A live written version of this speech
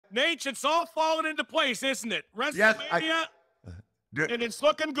Nate, it's all falling into place, isn't it? Yes, WrestleMania, and it's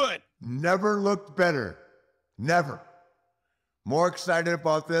looking good. Never looked better. Never. More excited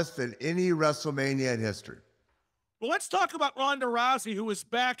about this than any WrestleMania in history. Well, let's talk about Ronda Rousey, who is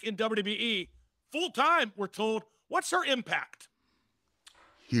back in WWE full-time, we're told. What's her impact?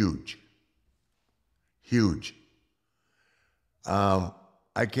 Huge. Huge. I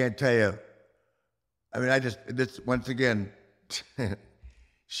can't tell you. I mean, once again,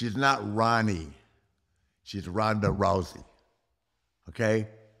 she's not Ronnie. She's Ronda Rousey. Okay?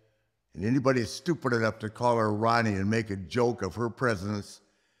 And anybody stupid enough to call her Ronnie and make a joke of her presence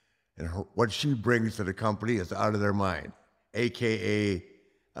and what she brings to the company is out of their mind. AKA,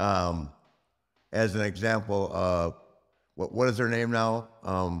 as an example, what is her name now?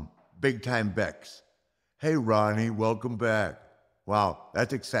 Big Time Bex. Hey, Ronnie, welcome back. Wow,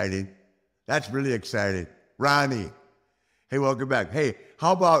 that's exciting. That's really exciting. Ronnie, hey, welcome back. Hey,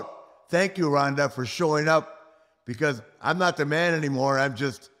 how about thank you, Ronda, for showing up, because I'm not the man anymore. I'm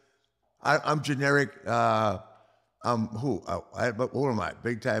generic. Who am I?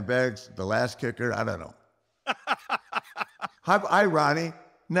 Big Time Bex, the last kicker? I don't know. Hi, Ronnie.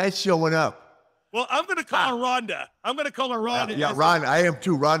 Nice showing up. Well, I'm going to call her Ronda. I'm going to call her Ronda. Yeah, Ronda. I am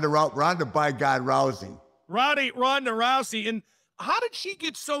too. Ronda, by God, Rousey. Ronda Rousey. And how did she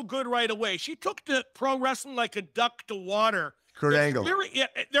get so good right away? She took to pro wrestling like a duck to water. Kurt Angle.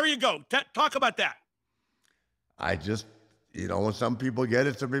 There you go. Talk about that. I just, when some people get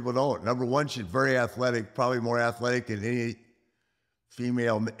it, some people don't. Number one, she's very athletic, probably more athletic than any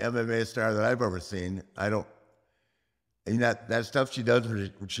female MMA star that I've ever seen. And that stuff she does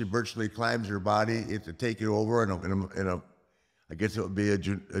when she virtually climbs her body, is to take it over in a I guess it would be a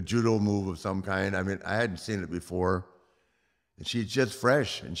judo move of some kind. I mean, I hadn't seen it before. And she's just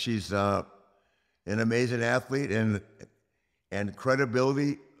fresh, and she's an amazing athlete and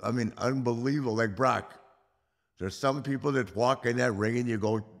credibility. I mean, unbelievable. Like Brock, there's some people that walk in that ring and you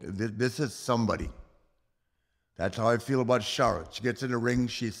go, this is somebody. That's how I feel about Charlotte. She gets in the ring,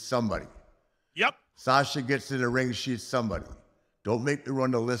 she's somebody. Yep. Sasha gets in the ring, she's somebody. Don't make me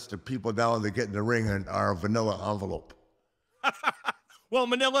run the list of people down that get in the ring and are a vanilla envelope. Well,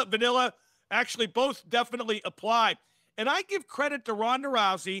 vanilla, actually both definitely apply. And I give credit to Ronda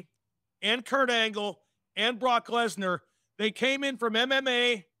Rousey and Kurt Angle and Brock Lesnar. They came in from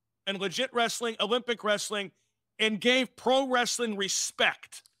MMA and legit wrestling, Olympic wrestling, and gave pro wrestling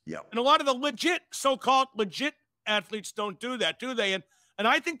respect. Yeah. And a lot of the so-called legit athletes don't do that, do they? And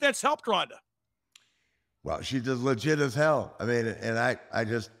I think that's helped Ronda. Well, she's as legit as hell. I mean, and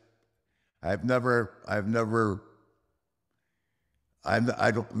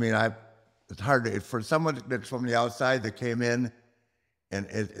it's hard for someone that's from the outside that came in and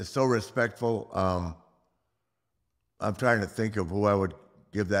is so respectful. I'm trying to think of who I would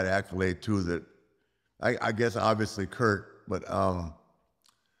give that accolade to. That I guess obviously Kurt, but I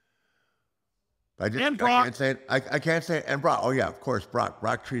can't say it. I can't say it. And Brock. Oh yeah, of course, Brock.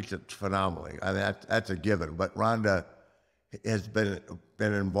 Brock treats it phenomenally. I mean, that's a given. But Ronda has been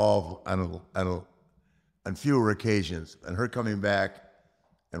involved on fewer occasions, and her coming back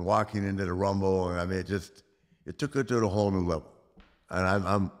and walking into the Rumble, and I mean, it took it to a whole new level.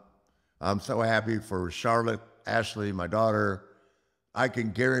 And I'm so happy for Charlotte, Ashley, my daughter. I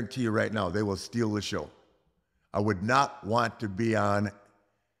can guarantee you right now, they will steal the show. I would not want to be on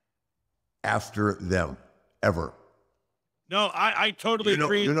after them, ever. No, I totally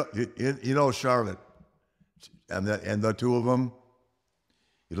agree. Charlotte, and the two of them,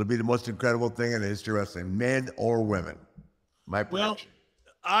 it'll be the most incredible thing in the history of wrestling, men or women. My prediction.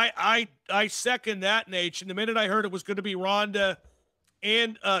 Well, I second that, Nate. And the minute I heard it was going to be Ronda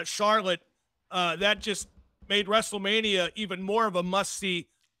and Charlotte, that just made WrestleMania even more of a must-see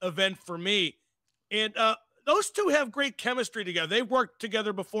event for me. And those two have great chemistry together. They've worked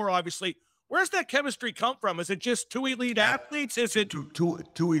together before, obviously. Where's that chemistry come from? Is it just two elite athletes? Is it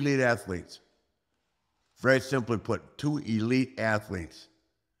two elite athletes? Very simply put, two elite athletes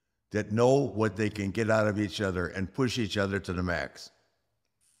that know what they can get out of each other and push each other to the max.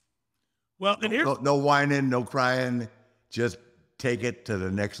 Well, and here's no whining, no crying, just take it to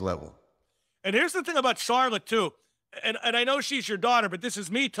the next level. And here's the thing about Charlotte too, and I know she's your daughter, but this is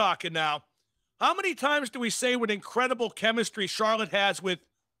me talking now. How many times do we say what incredible chemistry Charlotte has with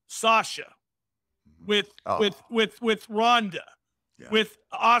Sasha, with Ronda, with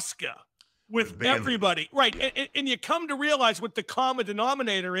Asuka, with everybody, right? Yeah. And you come to realize what the common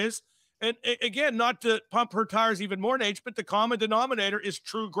denominator is. And again, not to pump her tires even more, Nate, but the common denominator is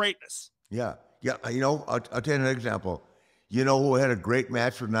true greatness. Yeah. I'll tell you an example. You know who had a great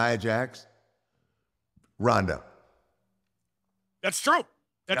match with Nia Jax? Ronda. That's true.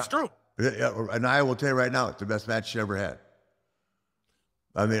 That's true. And I will tell you right now, it's the best match she ever had.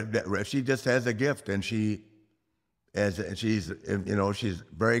 I mean, she just has a gift, and she's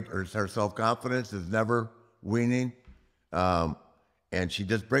very, her self-confidence is never weaning, and she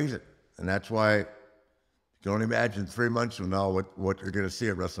just brings it. And that's why you can only imagine 3 months from now what you're going to see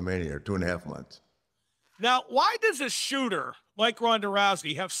at WrestleMania, or 2.5 months. Now, why does a shooter like Ronda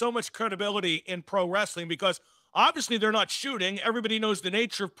Rousey have so much credibility in pro wrestling? Because obviously they're not shooting. Everybody knows the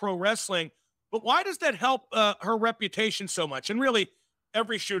nature of pro wrestling. But why does that help her reputation so much? And really,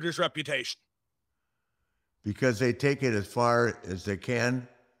 every shooter's reputation. Because they take it as far as they can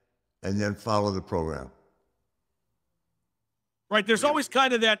and then follow the program. Right. There's always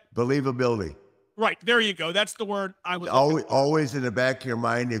kind of that believability. Right. There you go. That's the word I was always in the back of your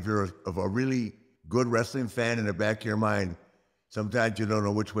mind. If you're a really good wrestling fan, in the back of your mind, sometimes you don't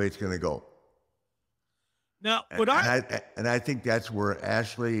know which way it's going to go. Now, I think that's where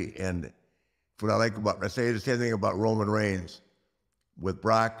Ashley, and what I like about, I say the same thing about Roman Reigns with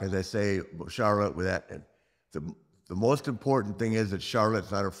Brock, as I say, Charlotte with that. And the most important thing is that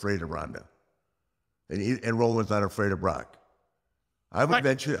Charlotte's not afraid of Ronda, and Roman's not afraid of Brock. I would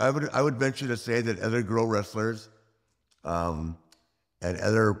venture to say that other girl wrestlers, and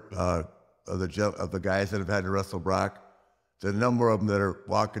other of the guys that have had to wrestle Brock, the number of them that are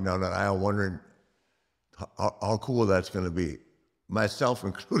walking down that aisle wondering how cool that's going to be, myself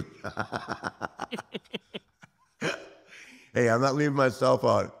included. Hey, I'm not leaving myself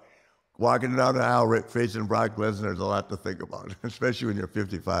out. Walking down the aisle facing Brock Lesnar, there's a lot to think about, especially when you're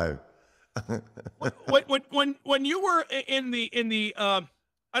 55. when you were in the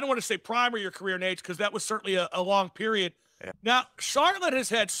I don't want to say prime of your career in age, because that was certainly a long period. Yeah. Now, Charlotte has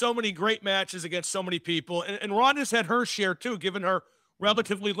had so many great matches against so many people, and Ronda's had her share too, given her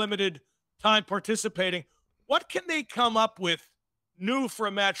relatively limited time participating. What can they come up with new for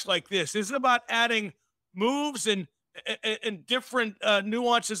a match like this? Is it about adding moves and different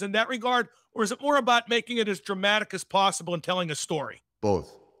nuances in that regard, or is it more about making it as dramatic as possible and telling a story?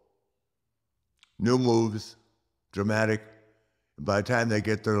 Both. New moves, dramatic. By the time they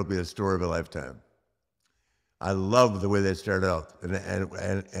get there, it'll be a story of a lifetime. I love the way they started out,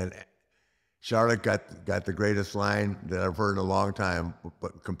 and Charlotte got the greatest line that I've heard in a long time,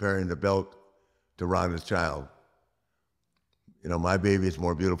 but comparing the belt to Ronda's child. You know, my baby is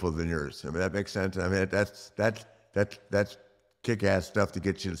more beautiful than yours. I mean, that makes sense. I mean, that's kick-ass stuff to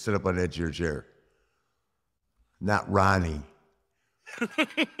get you to sit up on the edge of your chair. Not Ronnie.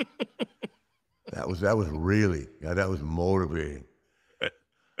 That was really, that was motivating.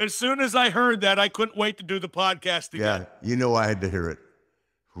 As soon as I heard that, I couldn't wait to do the podcast again. Yeah, you know I had to hear it.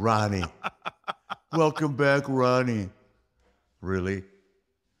 Ronnie. Welcome back, Ronnie. Really?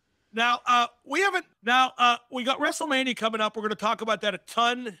 Now, we got WrestleMania coming up. We're going to talk about that a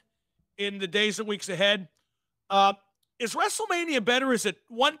ton in the days and weeks ahead. Is WrestleMania better as a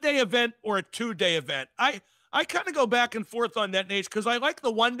one-day event or a two-day event? I kind of go back and forth on that, Nate, because I like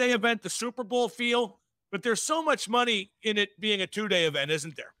the one-day event, the Super Bowl feel, but there's so much money in it being a two-day event,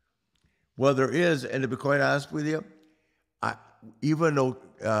 isn't there? Well, there is, and to be quite honest with you, even though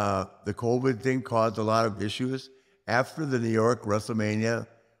the COVID thing caused a lot of issues, after the New York WrestleMania,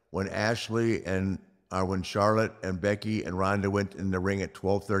 when Ashley and when Charlotte and Becky and Ronda went in the ring at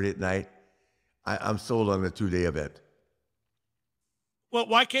 12:30 at night, I'm sold on the two-day event. Well,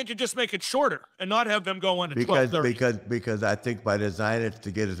 why can't you just make it shorter and not have them go on at 12:30? Because I think by design it's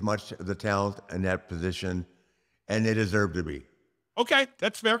to get as much of the talent in that position, and they deserve to be. Okay,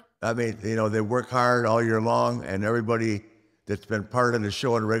 that's fair. I mean, you know, they work hard all year long, and everybody that's been part of the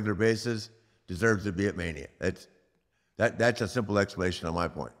show on a regular basis deserves to be at Mania. That's a simple explanation on my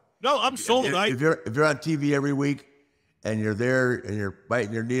point. No, I'm sold. If you're on TV every week and you're there and you're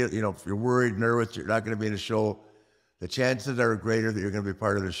biting your knee, you know, if you're worried, nervous, you're not going to be in the show, the chances are greater that you're going to be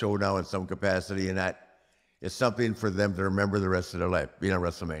part of the show now in some capacity, and that is something for them to remember the rest of their life, being on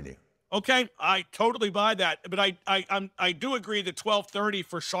WrestleMania. Okay, I totally buy that, but I do agree that 12:30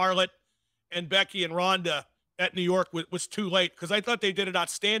 for Charlotte and Becky and Ronda at New York was too late, because I thought they did an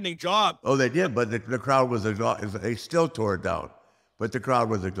outstanding job. Oh, they did, but the crowd was exhausted. They still tore it down, but the crowd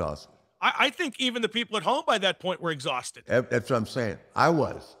was exhausted. I think even the people at home by that point were exhausted. That's what I'm saying. I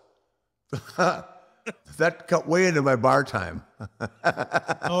was. That cut way into my bar time.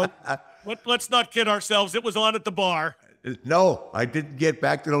 Let's not kid ourselves. It was on at the bar. No, I didn't get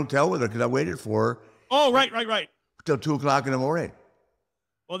back to the hotel with her because I waited for her. Oh, right. Till 2 o'clock in the morning.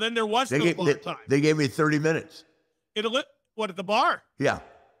 Well, then there was no bar time. They gave me 30 minutes. At the bar? Yeah.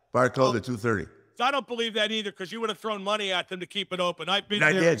 Bar closed at 2:30. So I don't believe that either, because you would have thrown money at them to keep it open. I've been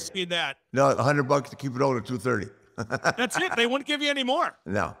there and seen that. No, $100 to keep it open at 2:30. That's it. They wouldn't give you any more.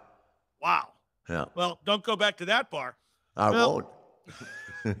 No. Wow. No. Well, don't go back to that bar. I Well,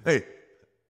 won't. Hey.